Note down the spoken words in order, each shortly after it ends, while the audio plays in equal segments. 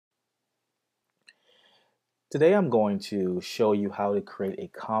Today I'm going to show you how to create a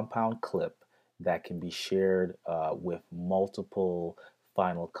compound clip that can be shared with multiple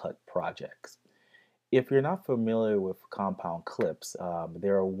Final Cut projects. If you're not familiar with compound clips,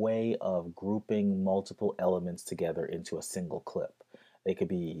 they're a way of grouping multiple elements together into a single clip. They could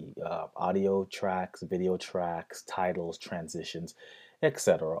be audio tracks, video tracks, titles, transitions,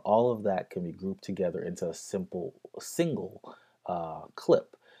 etc. All of that can be grouped together into a single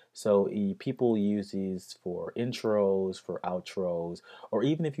clip. So people use these for intros, for outros, or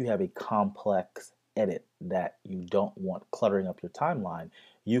even if you have a complex edit that you don't want cluttering up your timeline,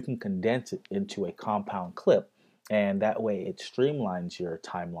 you can condense it into a compound clip, and that way it streamlines your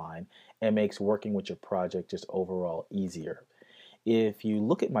timeline and makes working with your project just overall easier. If you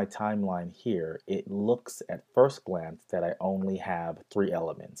look at my timeline here, it looks at first glance that I only have three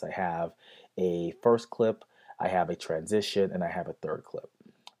elements. I have a first clip, I have a transition, and I have a third clip.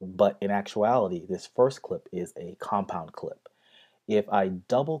 But in actuality, this first clip is a compound clip. If I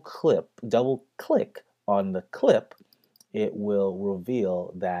double click on the clip, it will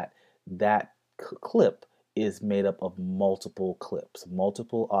reveal that that clip is made up of multiple clips,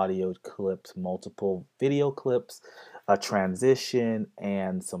 multiple audio clips, multiple video clips, a transition,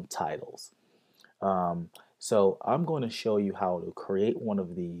 and some titles. So I'm going to show you how to create one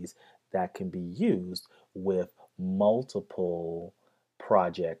of these that can be used with multiple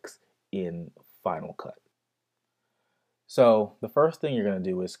projects in Final Cut. So the first thing you're going to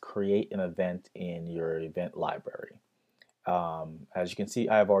do is create an event in your event library. As you can see,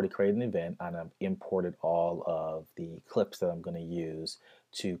 I've already created an event and I've imported all of the clips that I'm going to use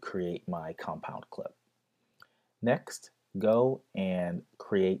to create my compound clip. Next, go and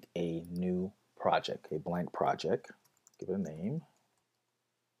create a new project, a blank project. Give it a name.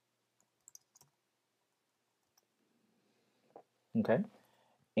 Okay,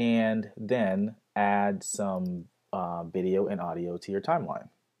 and then add some video and audio to your timeline.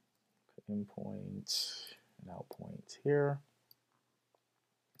 In point and out point here.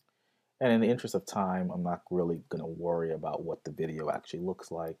 And in the interest of time, I'm not really going to worry about what the video actually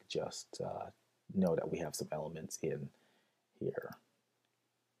looks like. Just know that we have some elements in here.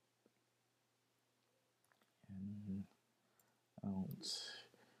 And I'll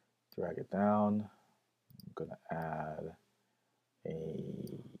drag it down. I'm going to add a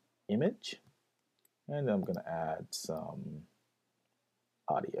image, and I'm going to add some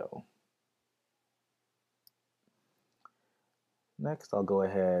audio. Next, I'll go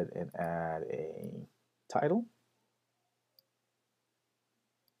ahead and add a title.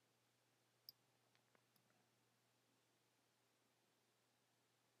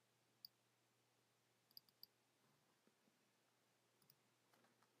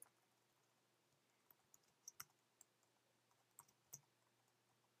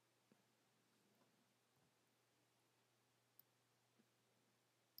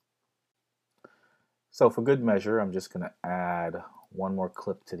 So for good measure, I'm just going to add one more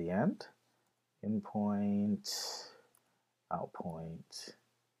clip to the end. In point, out point,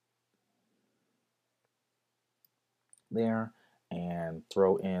 there, and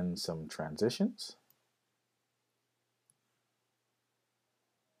throw in some transitions.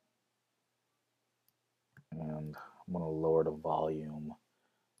 And I'm going to lower the volume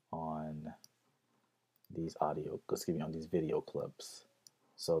on these on these video clips,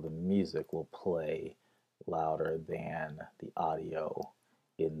 so the music will play louder than the audio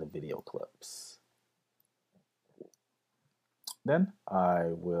in the video clips. Then I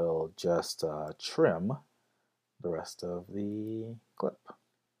will just trim the rest of the clip.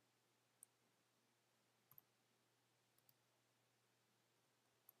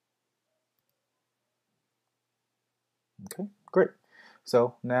 Okay, great.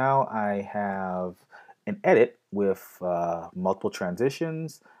 So now I have an edit with multiple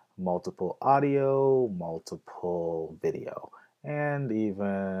transitions, multiple audio, multiple video, and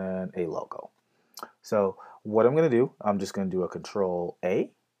even a logo. So what I'm going to do, I'm just going to do a Control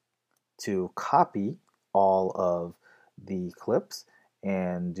A to copy all of the clips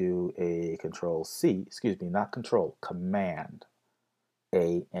and do a Control C, excuse me, not Control, Command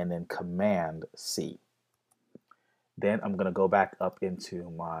A and then Command C. Then I'm going to go back up into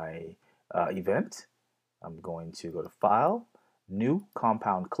my event. I'm going to go to File, New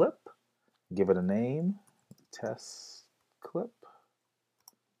Compound Clip, give it a name, Test Clip,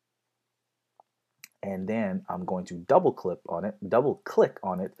 and then I'm going to double click on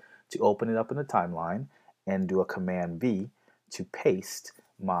it to open it up in the timeline and do a Command V to paste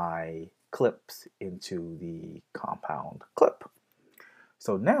my clips into the compound clip.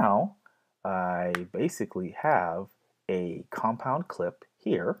 So now I basically have a compound clip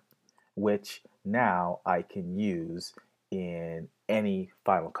here which now I can use in any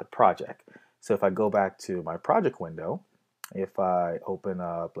Final Cut project. So if I go back to my project window, if I open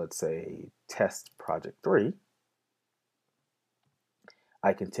up, let's say, test project 3,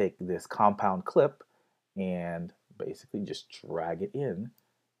 I can take this compound clip and basically just drag it in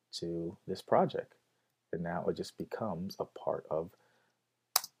to this project. And now it just becomes a part of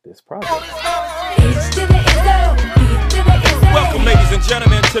this project. Welcome, ladies and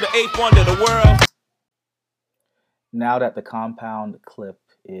gentlemen, to the 8th wonder of the world. Now that the compound clip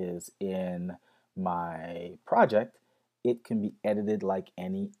is in my project, it can be edited like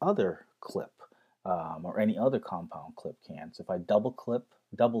any other clip or any other compound clip can. So if I double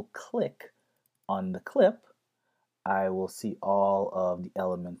click on the clip, I will see all of the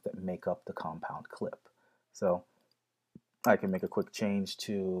elements that make up the compound clip. So I can make a quick change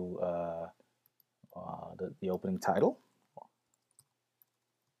to the opening title.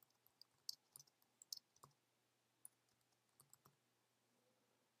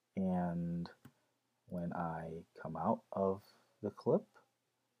 And when I come out of the clip,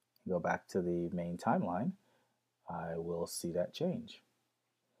 go back to the main timeline, I will see that change.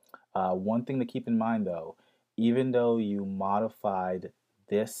 One thing to keep in mind though, even though you modified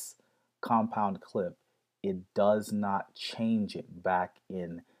this compound clip, it does not change it back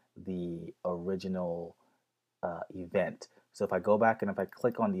in the original event. So if I go back and if I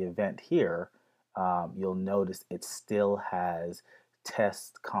click on the event here, you'll notice it still has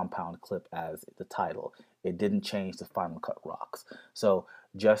test compound clip as the title. It didn't change to Final Cut Rocks. So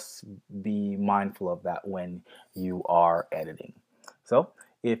just be mindful of that when you are editing. So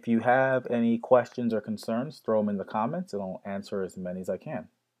if you have any questions or concerns, throw them in the comments and I'll answer as many as I can.